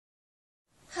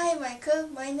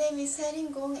My name is Hye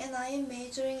Lim Gong and I am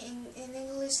majoring in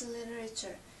English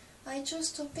literature. I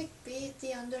chose topic B,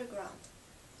 the underground.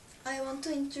 I want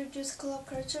to introduce club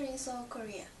culture in South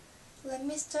Korea. Let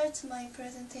me start my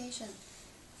presentation.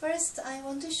 First, I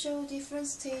want to show different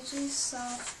stages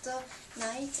of the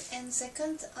night, and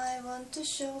second, I want to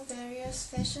show various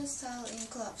fashion styles in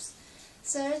clubs.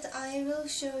 Third, I will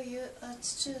show you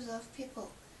attitudes of people.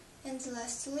 And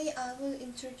lastly, I will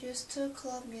introduce two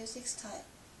club music styles.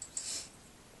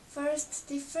 First,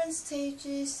 different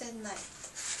stages at night.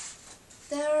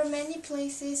 There are many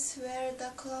places where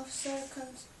the clubs are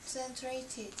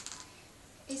concentrated,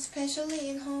 especially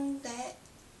in Hongdae,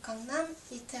 Gangnam,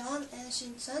 Itaewon, and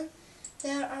Shincheon.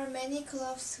 There are many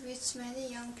clubs which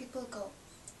many young people go.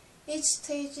 Each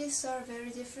stages are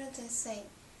very different and same.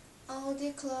 All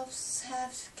the clubs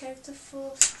have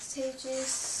characterful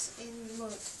stages in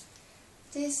mood.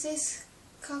 This is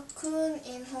Cocoon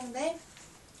in Hongdae,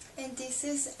 and this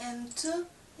is M2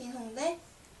 in Hongdae,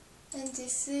 and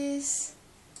this is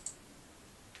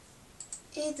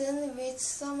Eden, which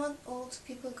somewhat old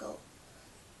people go.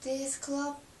 This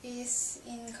club is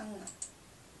in Gangnam.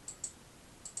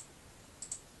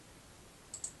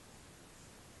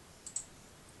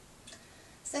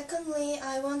 Secondly,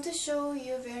 I want to show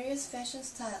you various fashion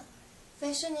styles.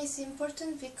 Fashion is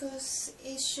important because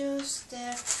it shows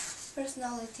their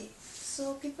personality,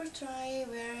 so people try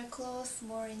wear clothes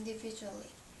more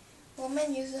individually.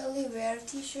 Women usually wear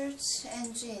t-shirts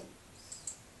and jeans,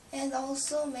 and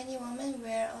also many women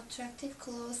wear attractive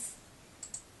clothes.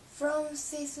 From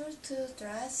see-through to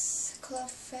dress, club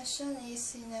fashion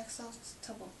is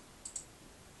inexhaustible.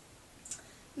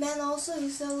 Men also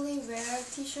usually wear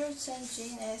t-shirts and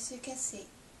jeans, as you can see,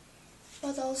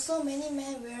 but also many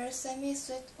men wear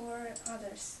semi-suit or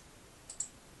others.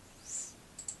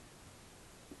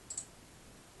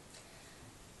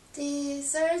 The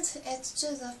third,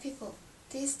 attitude of people.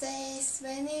 These days,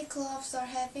 many clubs are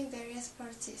having various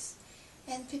parties,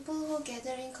 and people who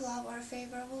gather in club are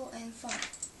favorable and fun.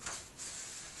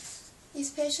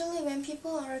 Especially when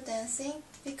people are dancing,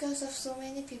 because of so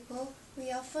many people,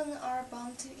 we often are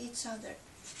bumped to each other,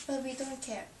 but we don't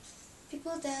care.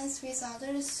 People dance with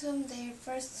others whom they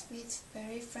first meet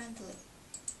very friendly.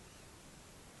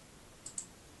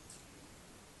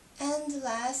 And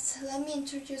last, let me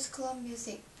introduce club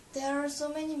music. There are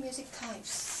so many music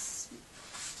types,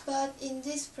 but in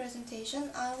this presentation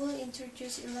I will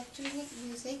introduce electronic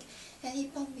music and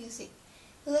hip-hop music.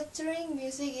 Electronic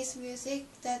music is music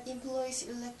that employs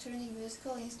electronic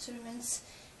musical instruments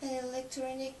and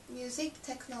electronic music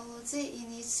technology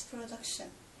in its production.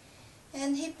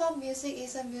 And hip-hop music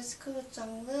is a musical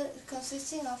genre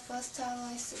consisting of a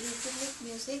stylized rhythmic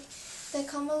music that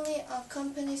commonly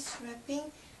accompanies rapping,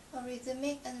 a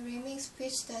rhythmic and rhyming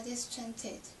speech that is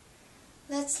chanted.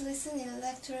 Let's listen to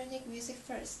electronic music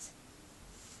first.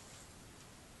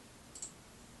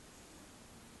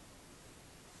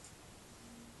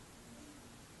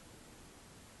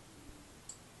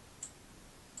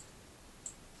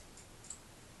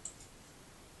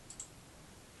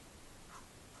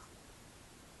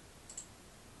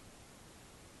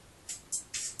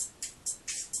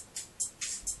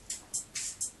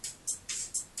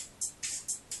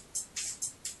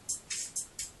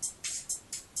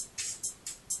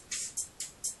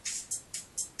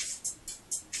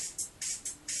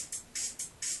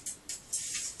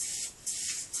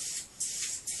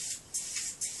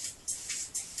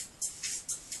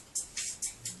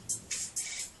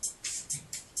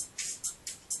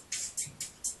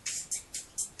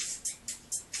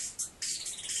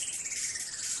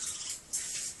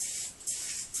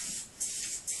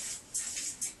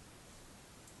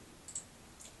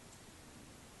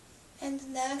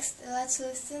 And next, let's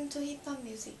listen to hip-hop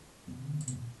music.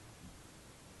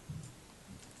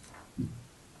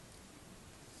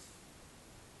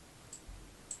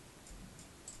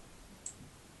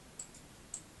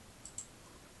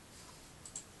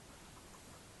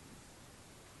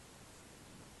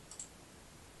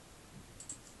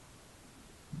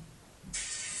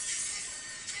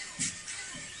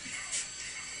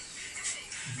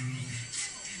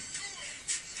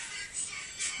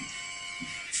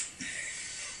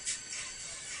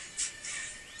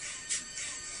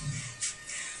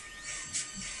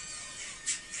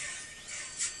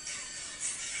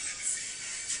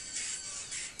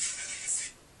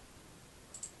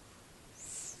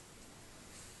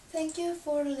 Thank you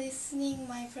for listening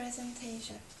my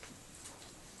presentation.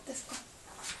 Let's go.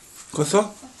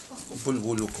 껐어?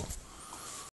 뭘 놓고?